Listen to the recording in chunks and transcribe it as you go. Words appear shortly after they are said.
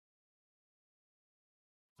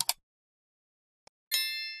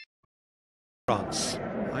France.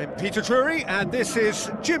 I'm Peter Drury, and this is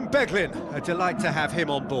Jim Beglin. A delight to have him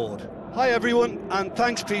on board. Hi everyone, and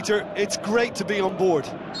thanks Peter, it's great to be on board.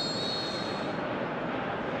 So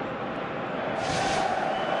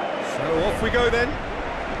off we go then.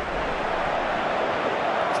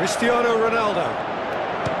 Cristiano Ronaldo.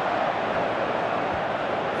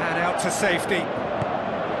 And out to safety.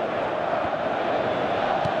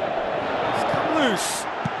 He's come loose.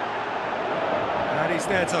 And he's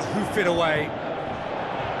there to hoof it away.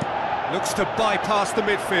 Looks to bypass the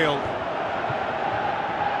midfield.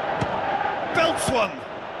 Belts one!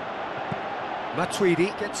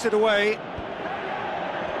 Matuidi gets it away.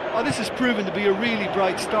 Oh, this has proven to be a really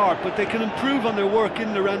bright start, but they can improve on their work in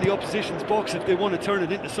and around the opposition's box if they want to turn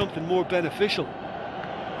it into something more beneficial.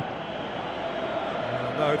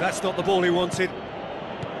 No, that's not the ball he wanted.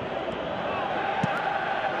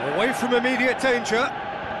 Away from immediate danger.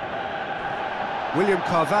 William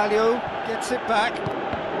Carvalho gets it back.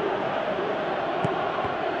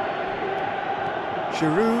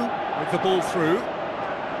 Giroud with the ball through.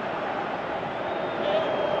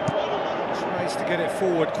 Tries to get it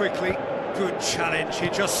forward quickly. Good challenge, he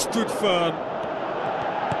just stood firm.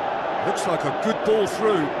 Looks like a good ball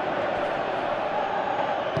through.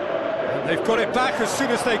 And they've got it back as soon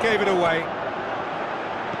as they gave it away.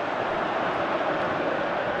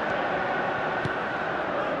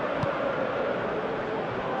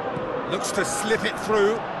 Looks to slip it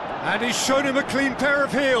through, and he's shown him a clean pair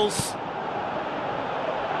of heels.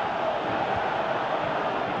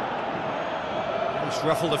 He's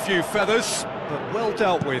ruffled a few feathers, but well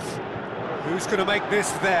dealt with. Who's going to make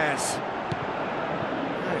this theirs?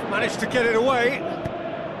 They've managed to get it away.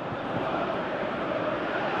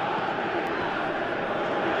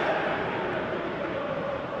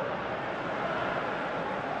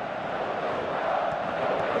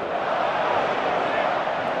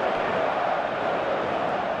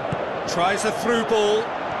 Tries a through ball.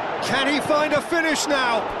 Can he find a finish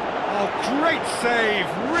now? Oh, great save,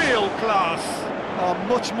 real class. Oh,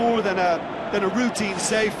 much more than a routine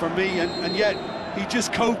save for me, and yet he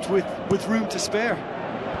just coped with room to spare.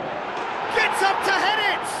 Gets up to head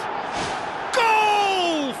it!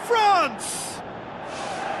 Goal! France!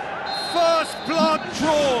 First blood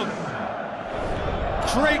drawn.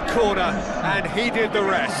 Great corner, and he did the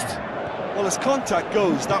rest. Well, as contact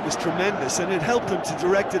goes, that was tremendous, and it helped him to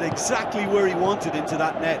direct it exactly where he wanted into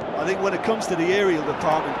that net. I think when it comes to the aerial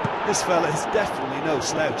department, this fella is definitely no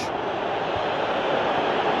slouch.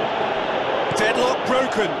 Deadlock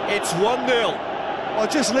broken, it's 1-0. Well,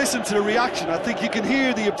 just listen to the reaction. I think you can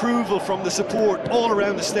hear the approval from the support all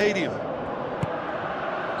around the stadium.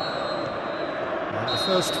 And the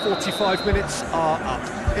first 45 minutes are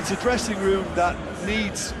up. It's a dressing room that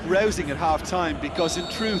needs rousing at half-time, because in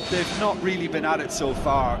truth they've not really been at it so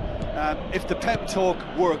far. If the pep talk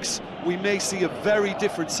works, we may see a very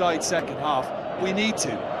different side second half. We need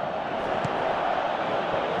to.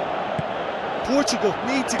 Portugal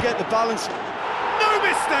need to get the balance. No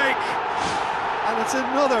mistake! And it's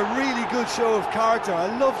another really good show of character.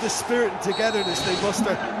 I love the spirit and togetherness they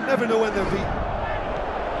muster. Never know when they're beaten.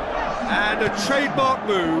 And a trademark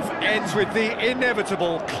move ends with the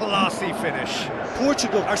inevitable classy finish.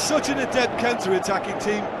 Portugal are such an adept counter-attacking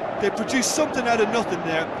team. They produced something out of nothing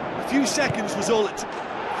there. A few seconds was all it took.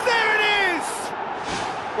 There it is!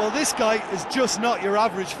 Well, this guy is just not your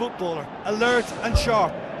average footballer. Alert and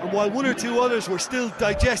sharp. And while one or two others were still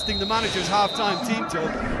digesting the manager's half-time team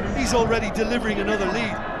talk, he's already delivering another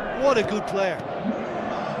lead. What a good player.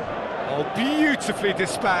 Oh, beautifully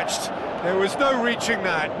dispatched. There was no reaching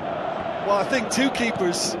that. Well, I think two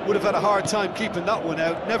keepers would have had a hard time keeping that one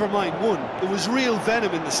out, never mind one. There was real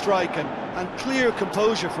venom in the strike and clear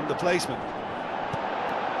composure from the placement.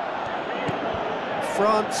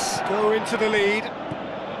 France go into the lead.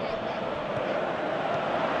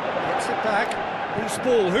 Gets it back. Who's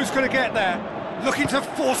ball? Who's going to get there? Looking to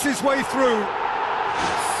force his way through.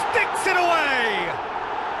 Sticks it away!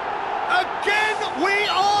 Again, we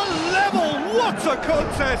are level! What a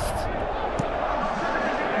contest!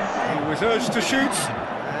 He was urged to shoot,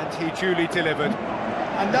 and he duly delivered.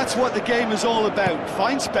 And that's what the game is all about.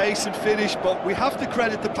 Find space and finish, but we have to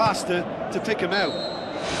credit the pass to pick him out.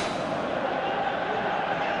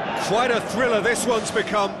 Quite a thriller this one's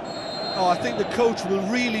become. Oh, I think the coach will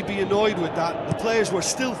really be annoyed with that. The players were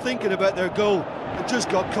still thinking about their goal and just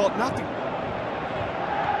got caught napping.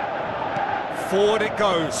 Forward it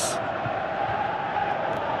goes.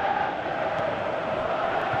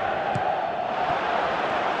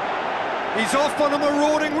 He's off on a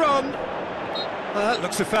marauding run.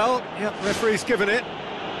 Looks a foul. Yep, referee's given it.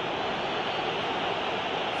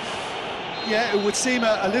 Yeah, it would seem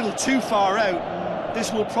a little too far out.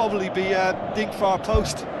 This will probably be a dink far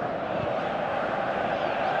post.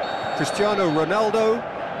 Cristiano Ronaldo,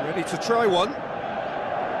 ready to try one.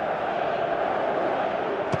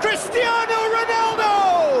 Cristiano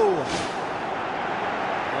Ronaldo!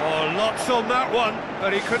 Oh, lots on that one,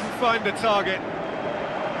 but he couldn't find the target.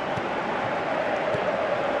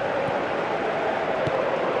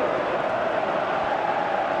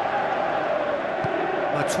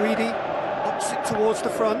 Matuidi knocks it towards the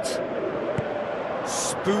front.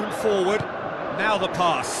 Spoon forward. Now the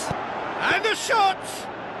pass. And the shot!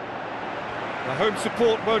 The home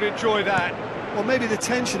support won't enjoy that. Well, maybe the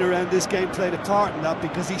tension around this game played a part in that,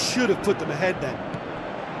 because he should have put them ahead then.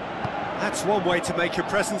 That's one way to make your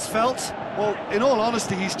presence felt. Well, in all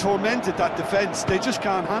honesty, he's tormented that defence. They just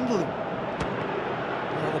can't handle him.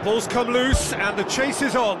 Well, the ball's come loose and the chase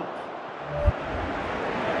is on.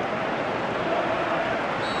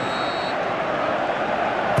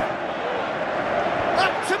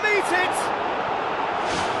 Up to meet it!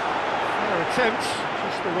 Fair attempt,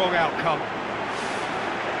 just the wrong outcome.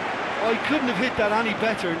 Oh, he couldn't have hit that any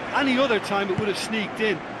better. Any other time it would have sneaked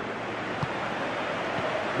in.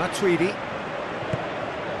 Matuidi.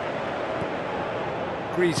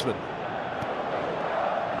 Griezmann.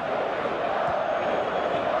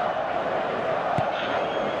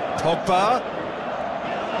 Pogba.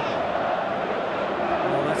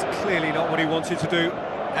 Well, that's clearly not what he wanted to do.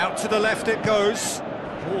 Out to the left it goes.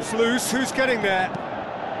 Ball's loose, who's getting there?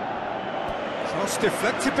 Cross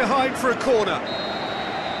deflected behind for a corner.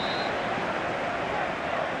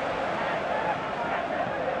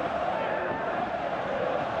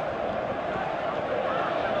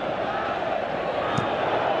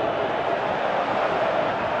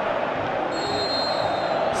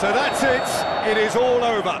 So that's it, it is all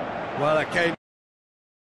over. Well, again.